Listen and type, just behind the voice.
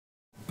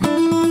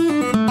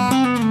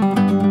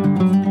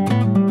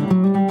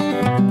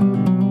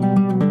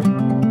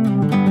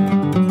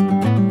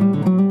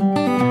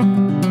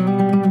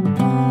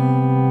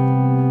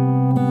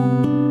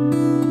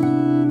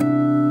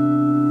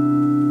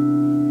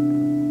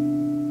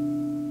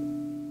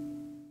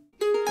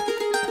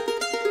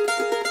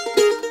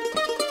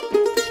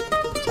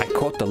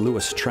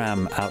hour's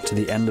tram out to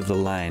the end of the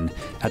line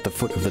at the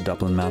foot of the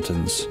Dublin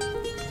mountains.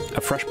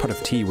 A fresh pot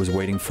of tea was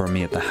waiting for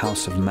me at the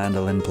house of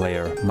mandolin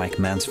player Mike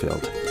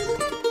Mansfield.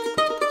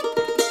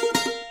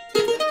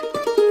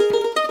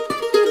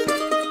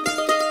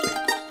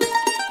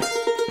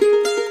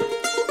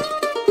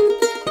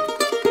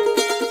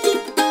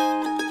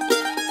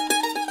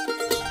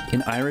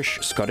 In Irish,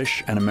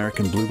 Scottish, and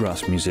American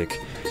bluegrass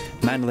music,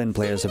 mandolin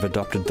players have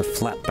adopted the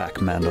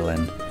flatback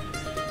mandolin.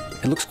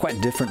 It looks quite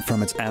different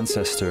from its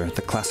ancestor,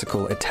 the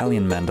classical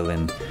Italian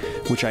mandolin,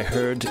 which I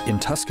heard in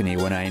Tuscany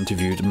when I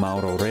interviewed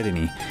Mauro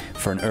Redini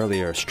for an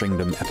earlier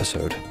Stringdom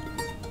episode.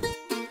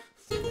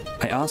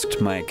 I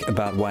asked Mike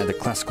about why the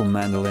classical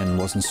mandolin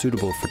wasn't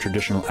suitable for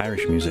traditional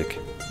Irish music.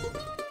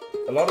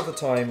 A lot of the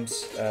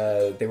times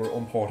they were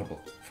unportable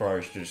for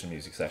Irish traditional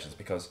music sessions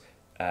because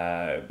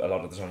a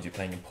lot of the times you're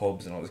playing in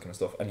pubs and all this kind of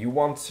stuff, and you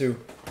want to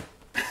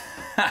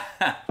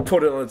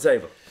put it on the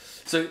table.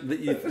 So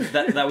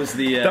that was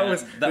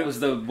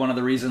the one of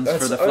the reasons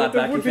for the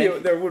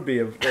flatback. There would be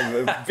a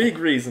big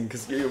reason,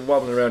 because you're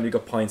wobbling around, you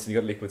got pints and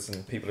you got liquids,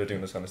 and people are doing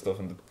this kind of stuff,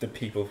 and the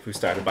people who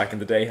started back in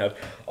the day had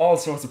all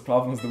sorts of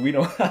problems that we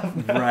don't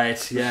have now.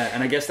 Right, yeah,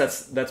 and I guess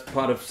that's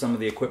part of some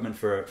of the equipment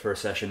for a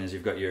session is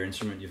you've got your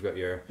instrument, you've got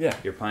your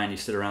pint, you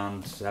sit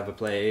around, have a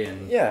play,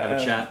 and have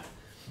a chat.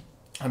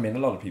 I mean, a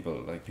lot of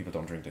people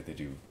don't drink like they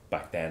do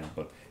back then,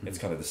 but it's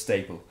kind of the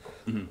staple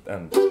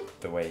and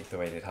the way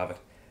they'd have it.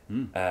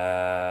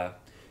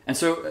 And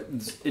so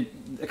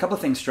a couple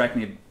of things strike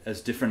me as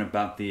different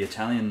about the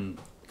Italian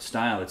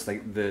style. It's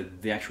like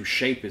the actual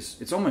shape is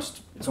it's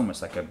almost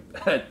like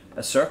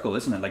a circle,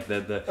 isn't it? Like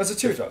as a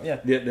teardrop,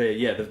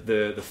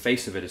 the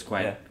face of it is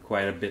quite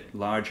a bit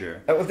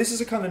larger. Well, this is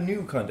a kind of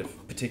new kind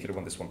of particular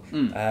one. This one,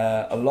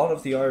 a lot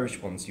of the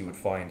Irish ones you would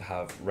find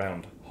have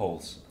round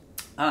holes.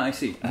 Ah, I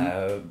see.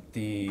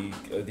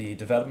 The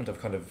development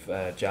of kind of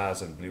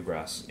jazz and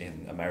bluegrass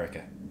in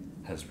America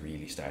has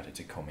really started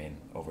to come in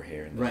over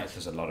here, and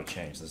there's a lot of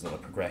change, there's a lot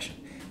of progression,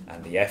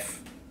 and the F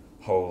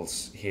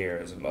holes here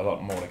is a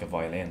lot more like a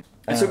violin.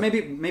 And so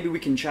maybe we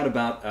can chat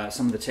about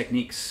some of the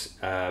techniques,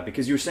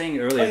 because you were saying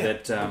earlier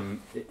that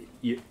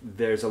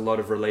there's a lot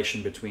of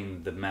relation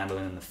between the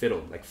mandolin and the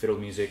fiddle, like fiddle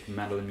music,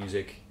 mandolin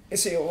music. You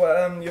see,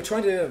 you're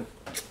trying to...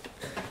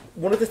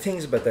 One of the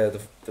things about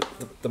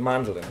the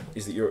mandolin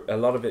is that a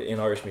lot of it in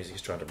Irish music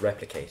is trying to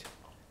replicate.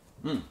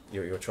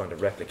 You're trying to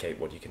replicate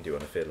what you can do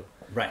on a fiddle,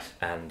 right?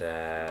 And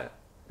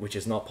which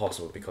is not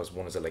possible because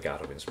one is a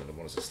legato instrument and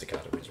one is a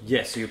staccato instrument.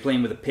 Yes, so you're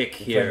playing with a pick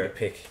here,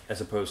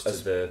 as opposed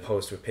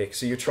to a pick.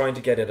 So you're trying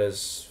to get it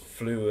as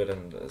fluid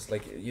and as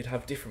like you'd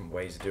have different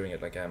ways of doing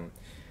it. Like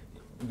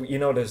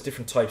there's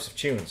different types of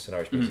tunes in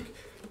Irish music.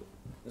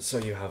 So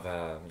you have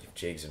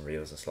jigs and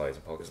reels and slides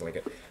and polkas and like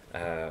it.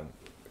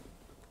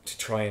 To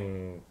try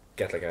and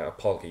get like a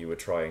polka, you would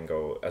try and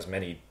go as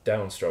many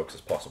downstrokes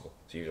as possible.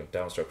 So you don't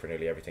downstroke for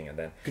nearly everything, and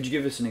then... Could you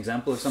give us an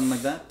example of something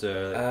like that?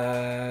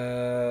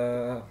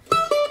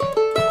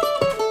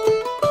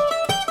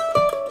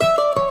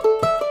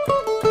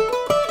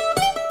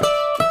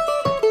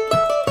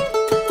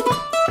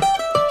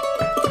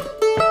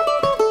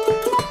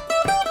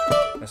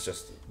 That's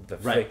just the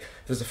flick.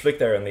 There's a flick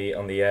there on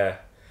the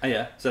Oh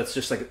yeah, so that's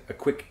just like a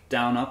quick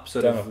down up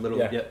sort of little.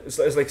 Yeah. It's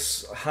like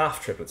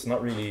half triplets,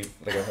 not really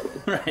like a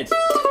right.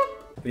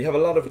 But you have a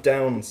lot of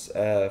downs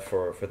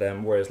for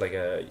them, whereas like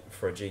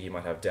for a jig you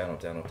might have down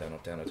up, down up, down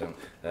up, down up, down.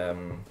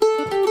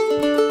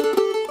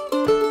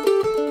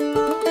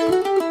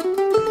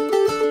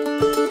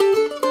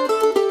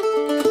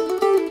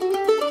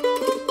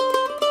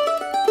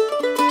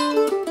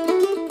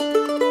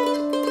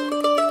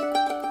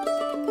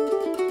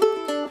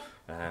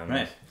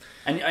 Right.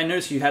 And I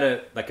noticed you had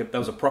there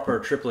was a proper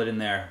triplet in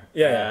there.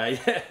 Yeah.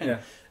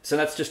 So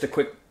that's just a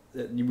quick.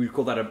 You would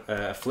call that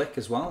a flick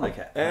as well, like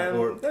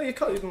no, you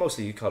call it a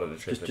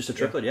triplet. Just a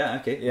triplet,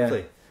 okay, yeah.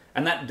 Lovely.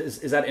 And that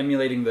is that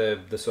emulating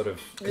the sort of?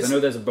 Because I know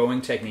there's a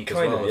bowing technique as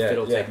well, a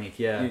fiddle technique.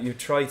 Yeah, you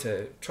try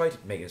to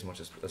make it as much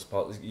as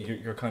possible.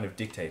 You're kind of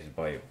dictated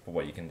by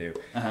what you can do.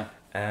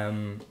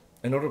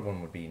 Another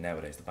one would be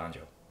nowadays the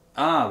banjo.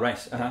 Ah,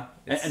 right.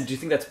 And do you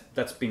think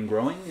that's been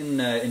growing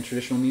in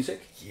traditional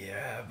music?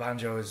 Yeah,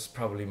 banjo is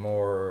probably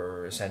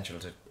more essential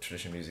to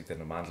traditional music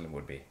than a mandolin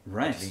would be.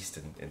 Right. At least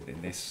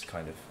in this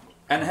kind of...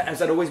 And has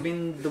that always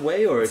been the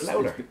way, or it's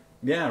louder?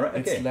 Yeah, right.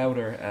 Okay. It's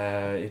louder.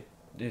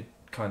 It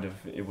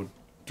would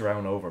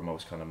drown over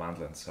most kind of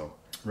mandolins. So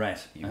right.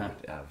 You would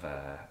have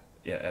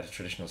at a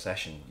traditional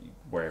session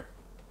where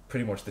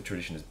pretty much the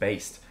tradition is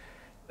based,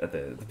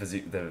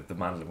 the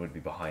mandolin would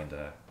be behind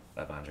a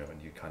banjo, and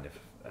you kind of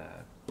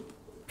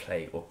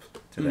play up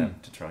to them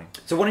to try.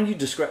 So why don't you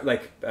describe,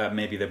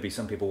 maybe there'd be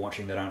some people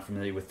watching that aren't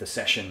familiar with the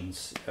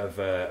sessions of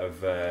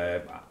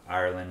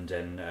Ireland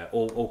and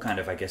all kind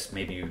of, I guess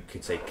maybe you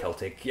could say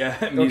Celtic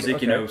music,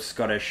 okay.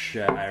 Scottish,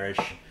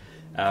 Irish.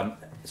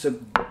 So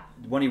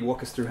why don't you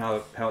walk us through how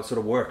it sort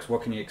of works?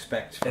 What can you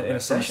expect from a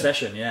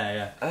session?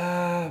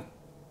 Yeah.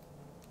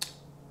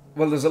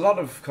 Well, there's a lot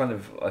of kind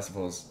of, I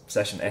suppose,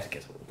 session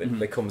etiquette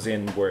that comes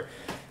in where...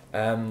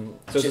 so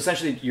it's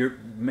essentially you're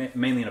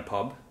mainly in a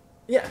pub.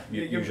 Yeah,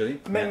 usually.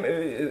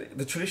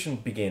 The tradition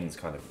begins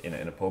kind of in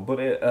a pub, but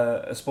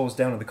I suppose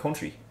down in the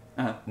country,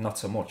 not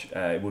so much.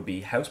 It would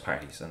be house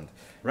parties, and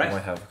you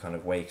might have kind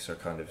of wakes or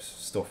kind of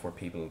stuff where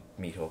people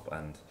meet up,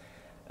 and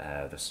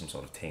there's some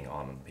sort of thing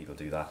on, and people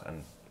do that,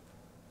 and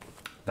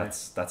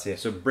that's it.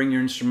 So bring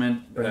your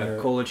instrument,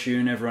 call a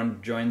tune, everyone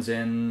joins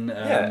in.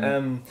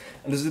 And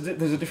there's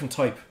a different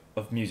type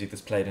of music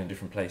that's played in a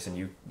different place, and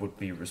you would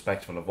be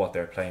respectful of what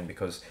they're playing,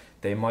 because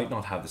they might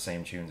not have the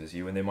same tunes as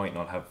you, and they might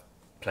not have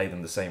play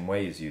them the same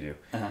way as you do,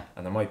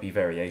 and there might be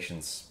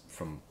variations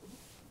from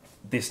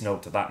this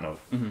note to that note,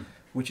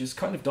 which is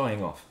kind of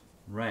dying off.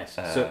 Right.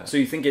 So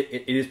you think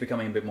it is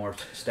becoming a bit more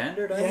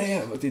standardized?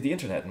 Yeah. The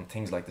internet and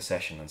things like the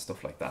session and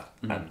stuff like that,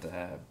 and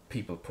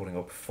people putting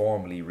up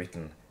formally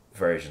written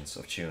versions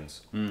of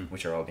tunes,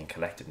 which are all being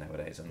collected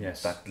nowadays, and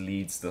that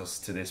leads us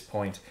to this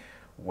point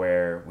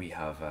where we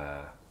have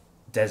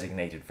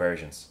designated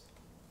versions,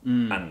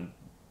 and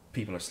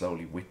people are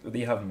slowly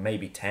they have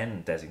maybe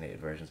 10 designated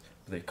versions,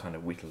 but they kind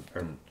of whittled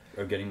them,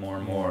 are getting more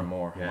and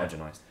more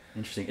homogenized.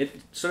 Interesting.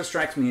 It sort of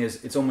strikes me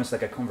as it's almost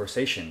like a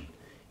conversation,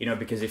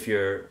 because if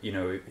you're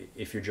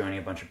joining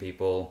a bunch of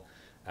people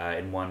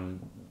in one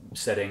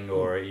setting,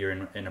 or you're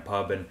in a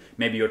pub, and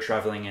maybe you're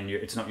traveling and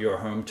it's not your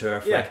home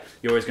turf, like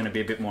you're always going to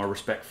be a bit more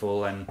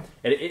respectful, and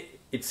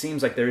it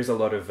seems like there is a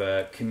lot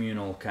of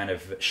communal kind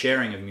of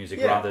sharing of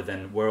music, rather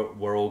than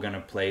we're all going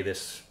to play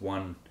this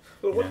one.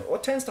 Well,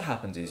 what tends to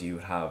happen is you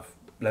have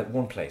like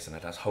one place and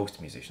it has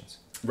host musicians,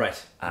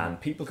 right? And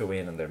people go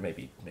in, and there may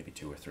be maybe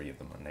 2 or 3 of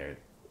them, and they're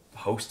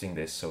hosting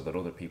this so that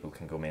other people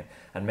can come in,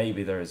 and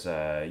maybe there's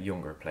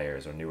younger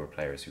players or newer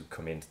players who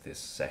come into this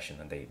session,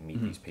 and they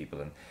meet these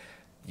people, and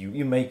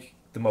you make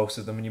the most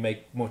of them, and you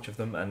make much of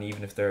them, and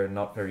even if they're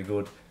not very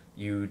good,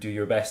 you do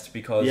your best,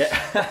 because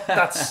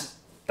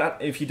that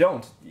if you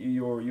don't,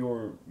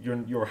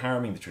 you're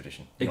harming the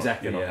tradition.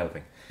 Exactly, you're not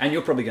helping, and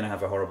you're probably going to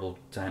have a horrible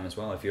time as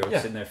well if you're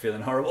sitting there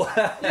feeling horrible.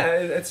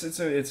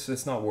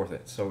 It's not worth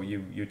it. So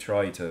you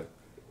try to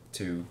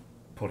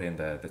put in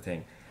the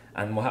thing,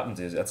 and what happens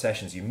is at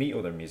sessions you meet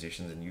other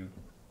musicians, and you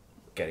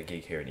get a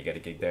gig here and you get a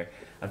gig there,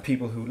 and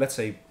people get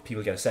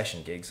a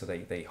session gig, so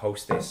they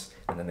host this,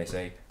 and then they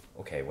say,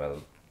 okay,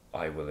 well,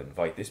 I will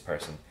invite this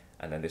person,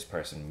 and then this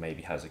person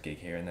maybe has a gig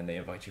here, and then they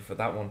invite you for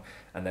that one,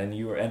 and then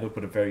you end up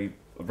with a very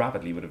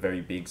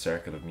big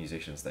circle of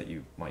musicians that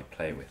you might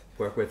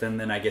work with, and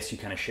then I guess you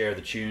kind of share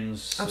the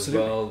tunes as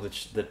well that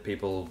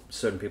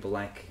certain people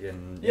like,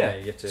 and you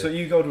get to... So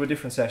you go to a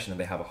different session, and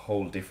they have a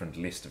whole different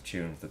list of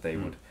tunes that they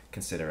would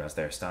consider as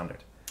their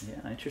standard.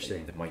 Yeah,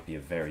 interesting. There might be a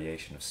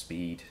variation of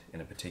speed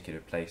in a particular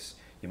place.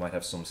 You might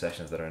have some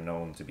sessions that are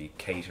known to be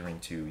catering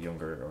to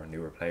younger or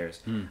newer players,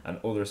 and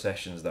other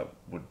sessions that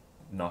would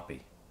not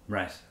be.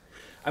 Right.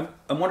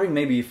 I'm wondering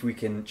maybe if we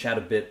can chat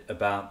a bit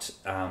about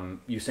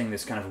you saying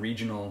this kind of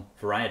regional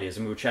varieties,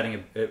 and we were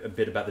chatting a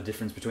bit about the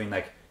difference between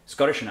like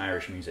Scottish and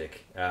Irish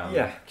music.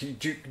 Do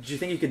you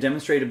think you could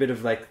demonstrate a bit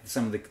of like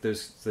some of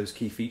those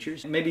key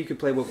features? Maybe you could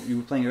play what you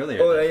were playing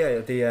earlier. Oh yeah.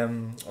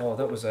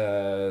 That was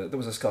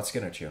a Scott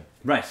Skinner tune.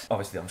 Right.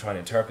 Obviously, I'm trying to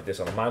interpret this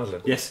on a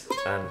mandolin. Yes.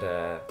 And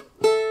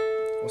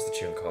what's the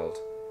tune called?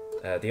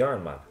 The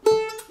Iron Man.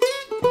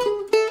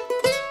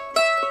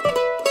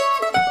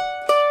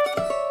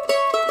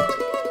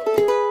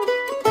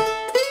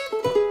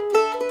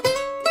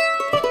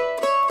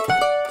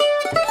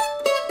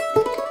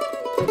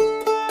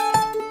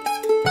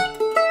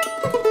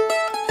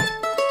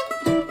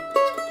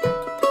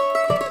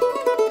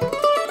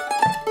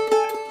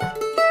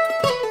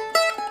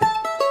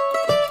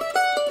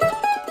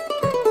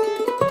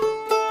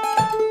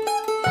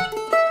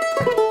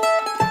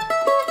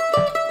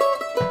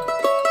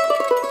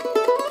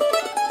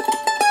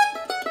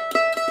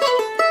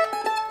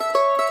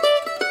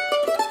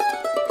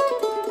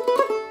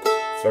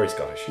 Very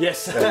Scottish.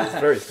 Yes. It's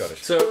very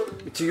Scottish. So,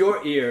 to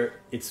your ear,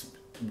 it's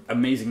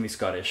amazingly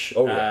Scottish.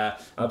 Oh, yeah.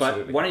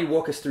 Absolutely. But why don't you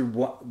walk us through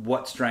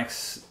what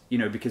strikes,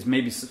 because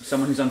maybe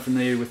someone who's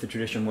unfamiliar with the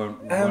tradition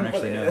won't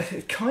actually know.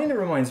 It kind of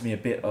reminds me a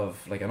bit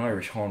of like an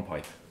Irish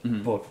hornpipe,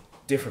 but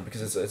different,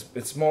 because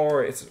it's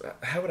more,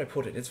 how would I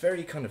put it? It's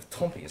very kind of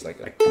thumpy. It's like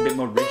a bit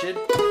more rigid?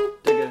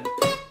 Yeah,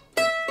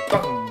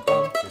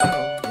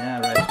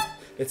 right.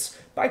 It's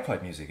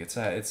bagpipe music. It's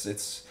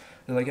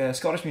like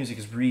Scottish music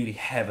is really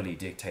heavily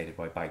dictated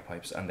by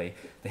bagpipes, and they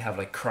have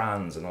like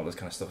crans and all this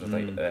kind of stuff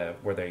that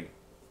where they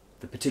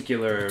the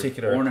particular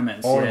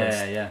ornaments.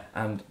 Yeah.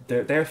 And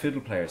their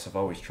fiddle players have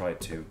always tried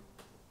to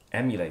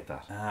emulate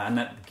that, and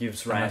that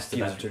gives rise to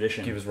that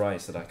tradition. Gives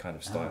rise to that kind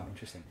of style.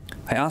 Interesting.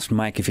 I asked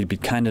Mike if he'd be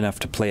kind enough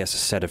to play us a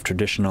set of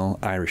traditional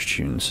Irish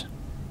tunes.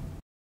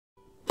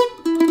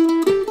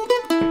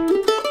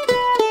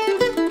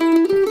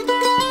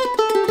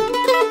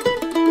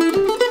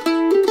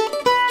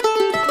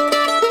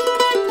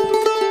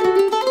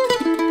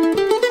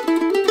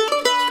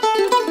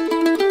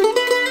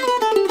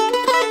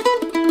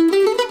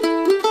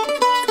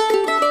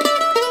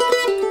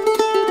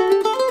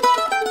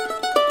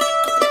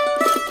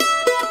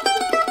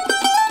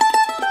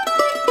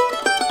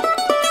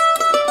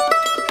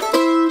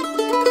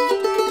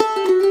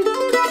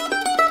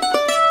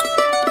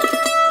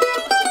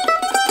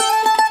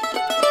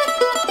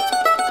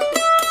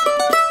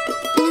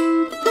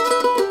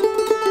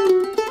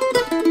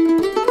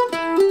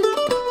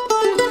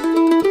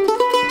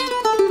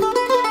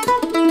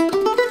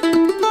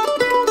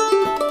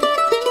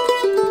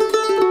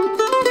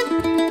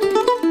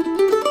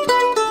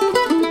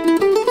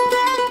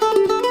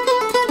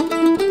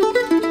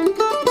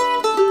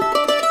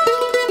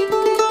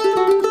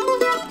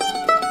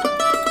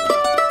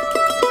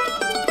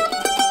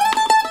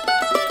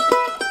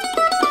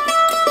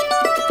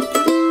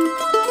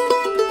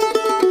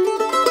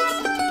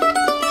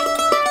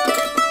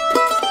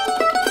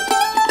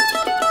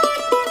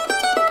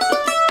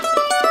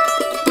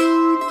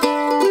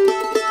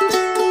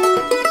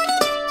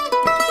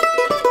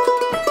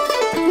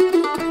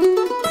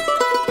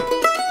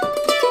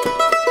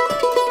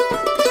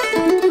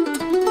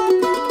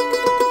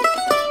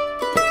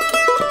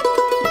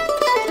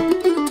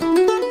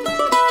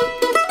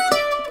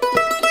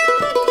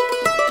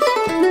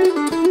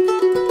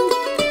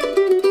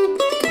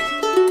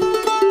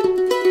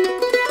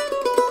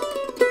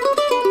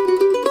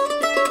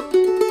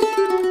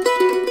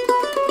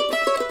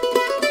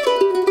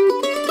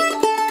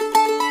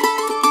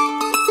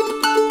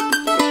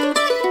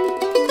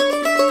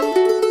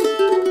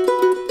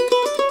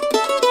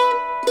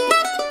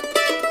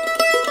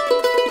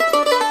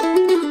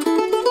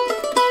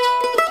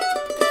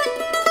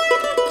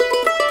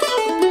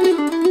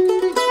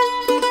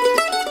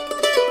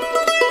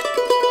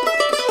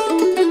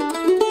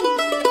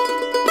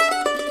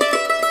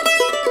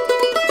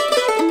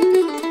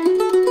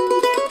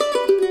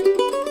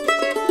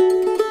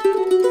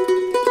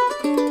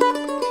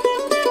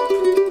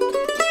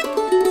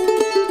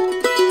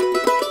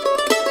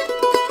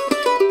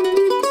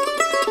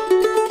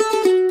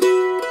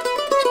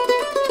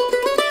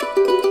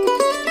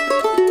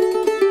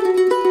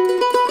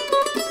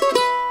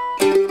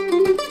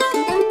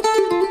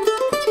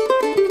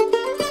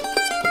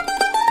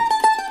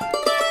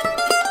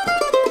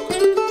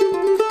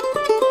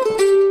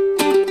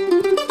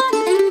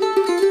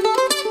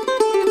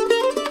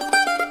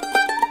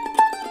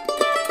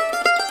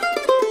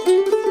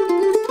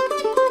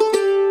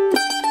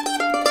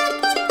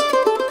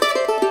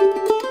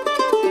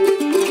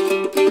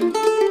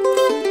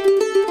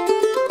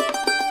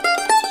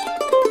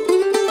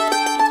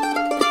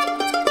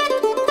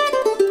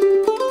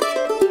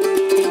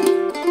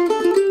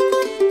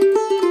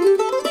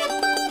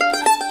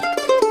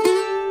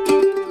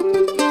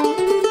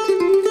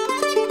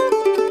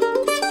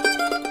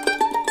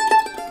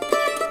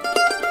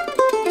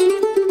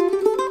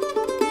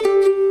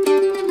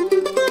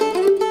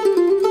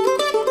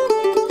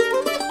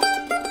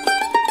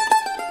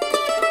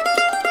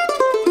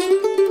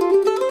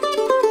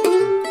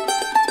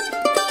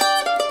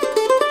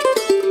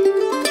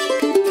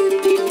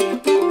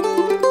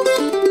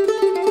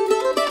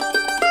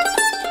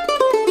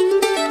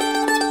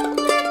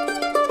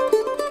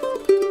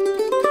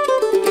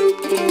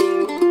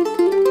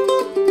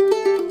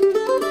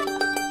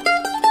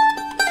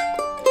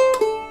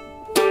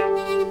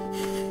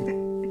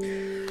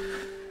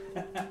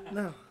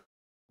 No.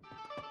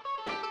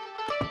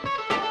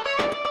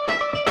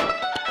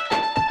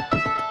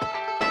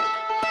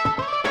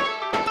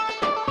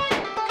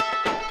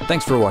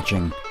 Thanks for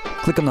watching.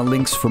 Click on the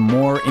links for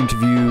more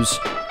interviews,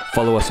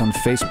 follow us on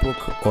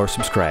Facebook, or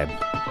subscribe.